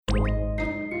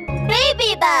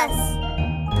baby bus.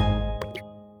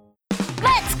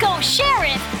 Let's go,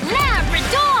 Sheriff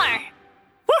Labrador!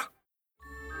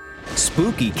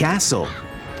 Spooky Castle,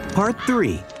 Part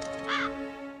 3.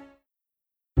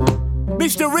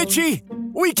 Mr. Richie,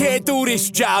 we can't do this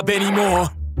job anymore.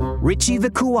 Richie the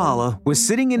koala was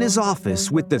sitting in his office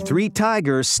with the 3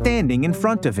 tigers standing in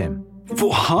front of him.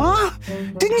 Huh?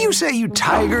 Didn't you say you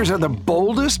tigers are the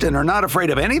boldest and are not afraid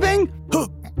of anything?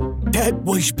 That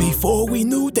was before we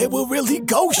knew there were really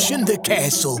ghosts in the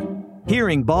castle.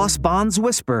 Hearing Boss Bond's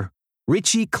whisper,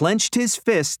 Richie clenched his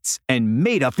fists and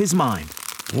made up his mind.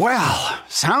 Well,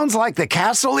 sounds like the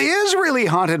castle is really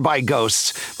haunted by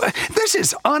ghosts. This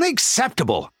is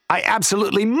unacceptable. I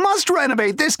absolutely must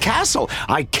renovate this castle.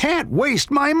 I can't waste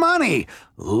my money.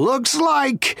 Looks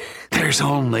like there's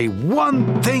only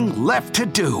one thing left to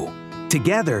do.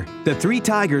 Together, the 3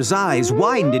 tigers' eyes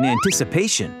widened in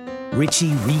anticipation.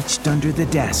 Richie reached under the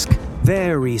desk,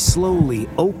 very slowly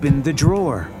opened the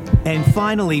drawer, and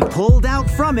finally pulled out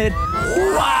from it,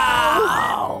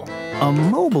 Wow! a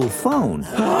mobile phone.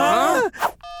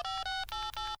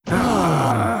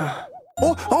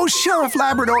 Oh, Sheriff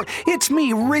Labrador, it's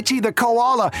me, Richie the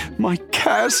koala. My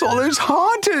castle is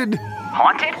haunted.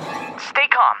 Haunted? Stay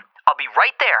calm. I'll be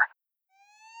right there.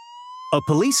 A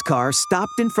police car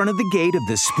stopped in front of the gate of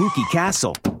the spooky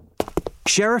castle.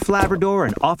 Sheriff Labrador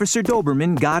and Officer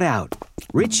Doberman got out.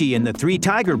 Richie and the 3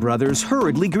 tiger brothers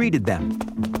hurriedly greeted them.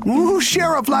 Ooh,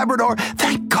 Sheriff Labrador,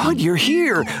 thank God you're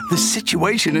here. The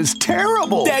situation is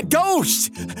terrible. That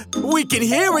ghost! We can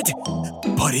hear it,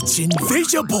 but it's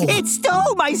invisible. It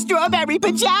stole my strawberry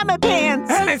pajama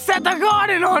pants! And it set the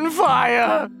garden on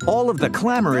fire! All of the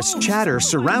clamorous chatter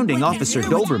surrounding Officer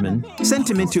Doberman sent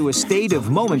him into a state of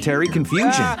momentary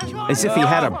confusion, as if he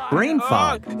had a brain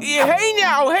fog. Hey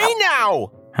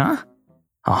now! Huh?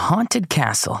 A haunted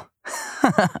castle.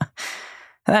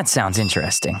 That sounds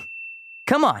interesting.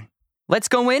 Come on, let's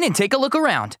go in and take a look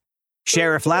around.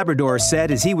 Sheriff Labrador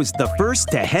said as he was the first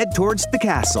to head towards the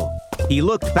castle. He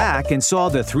looked back and saw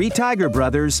the 3 tiger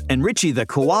brothers and Richie the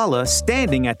koala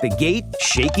standing at the gate,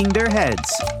 shaking their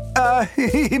heads.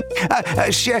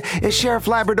 Sheriff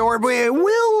Labrador,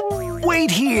 we'll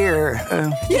wait here.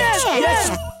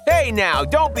 Yes! Hey now,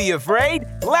 don't be afraid.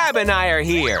 Lab and I are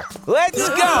here. Let's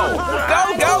go!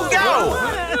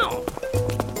 Go!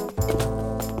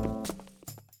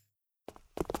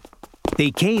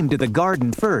 They came to the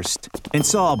garden first and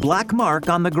saw a black mark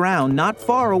on the ground not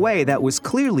far away that was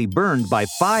clearly burned by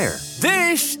fire.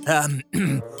 This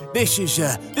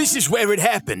is where it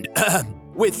happened.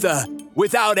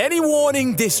 Without any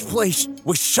warning, this place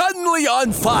was suddenly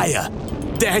on fire.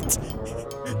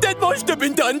 That must have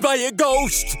been done by a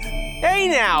ghost. Hey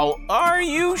now, are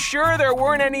you sure there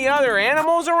weren't any other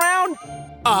animals around?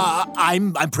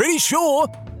 I'm pretty sure.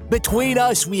 Between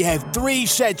us, we have 3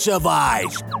 sets of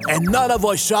eyes, and none of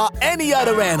us saw any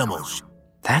other animals.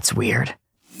 That's weird.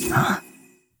 Huh?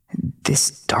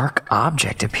 This dark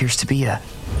object appears to be a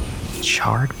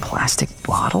charred plastic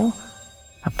bottle?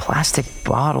 A plastic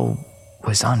bottle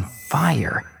was on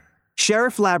fire.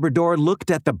 Sheriff Labrador looked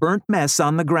at the burnt mess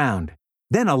on the ground.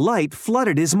 Then a light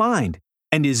flooded his mind,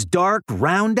 and his dark,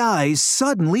 round eyes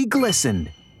suddenly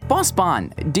glistened. Boss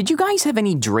Bond, did you guys have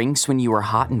any drinks when you were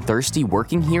hot and thirsty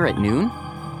working here at noon?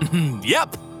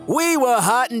 Yep. We were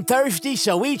hot and thirsty,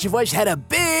 so each of us had a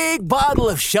big bottle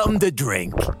of something to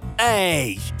drink.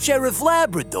 Hey, Sheriff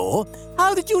Labrador,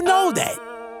 how did you know that?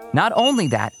 Not only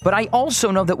that, but I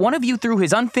also know that one of you threw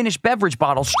his unfinished beverage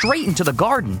bottle straight into the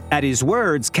garden. At his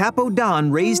words, Capo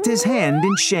Don raised his hand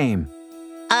in shame.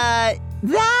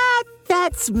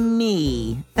 That's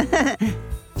me.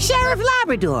 Sheriff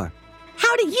Labrador,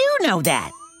 how do you know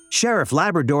that? Sheriff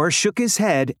Labrador shook his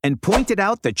head and pointed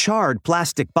out the charred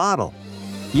plastic bottle.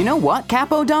 You know what,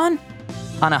 Capo Don?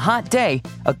 On a hot day,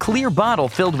 a clear bottle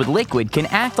filled with liquid can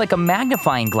act like a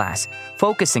magnifying glass,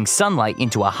 focusing sunlight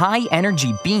into a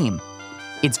high-energy beam.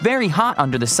 It's very hot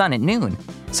under the sun at noon,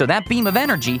 so that beam of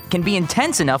energy can be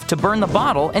intense enough to burn the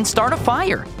bottle and start a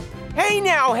fire. Hey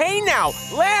now,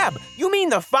 Lab, you mean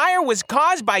the fire was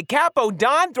caused by Capo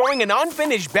Don throwing an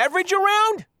unfinished beverage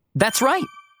around? That's right.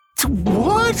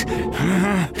 What?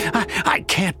 I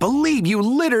can't believe you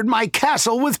littered my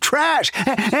castle with trash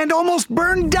and almost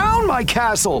burned down my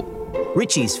castle.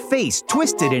 Richie's face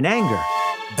twisted in anger.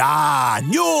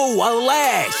 You,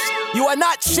 alas! You are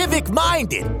not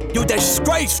civic-minded. You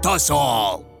disgraced us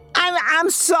all. I'm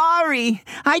sorry.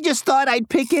 I just thought I'd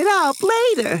pick it up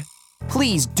later.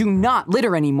 Please do not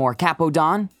litter anymore, Capo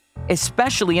Don,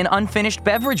 especially an unfinished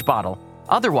beverage bottle.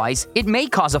 Otherwise, it may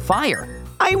cause a fire.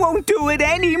 I won't do it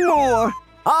anymore.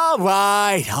 All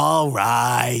right.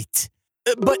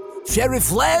 But,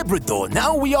 Sheriff Labrador,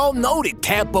 now we all know that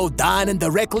Capo Don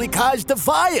indirectly caused the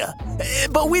fire.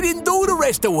 But we didn't do the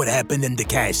rest of what happened in the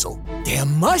castle. There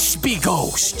must be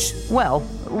ghosts. Well,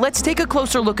 let's take a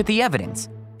closer look at the evidence.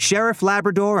 Sheriff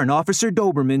Labrador and Officer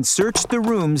Doberman searched the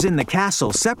rooms in the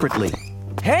castle separately.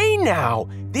 Hey now,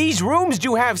 these rooms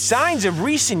do have signs of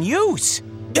recent use.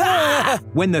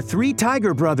 When the three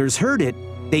Tiger brothers heard it,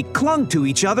 they clung to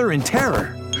each other in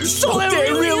terror. So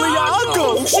they really are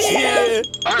ghosts. Yeah.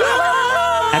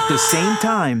 At the same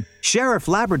time, Sheriff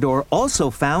Labrador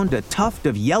also found a tuft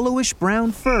of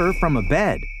yellowish-brown fur from a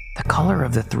bed. The color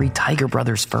of the three Tiger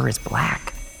brothers' fur is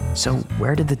black. So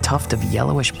where did the tuft of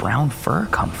yellowish-brown fur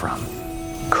come from?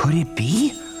 Could it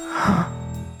be?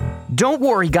 Don't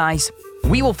worry, guys.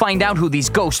 We will find out who these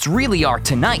ghosts really are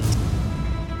tonight.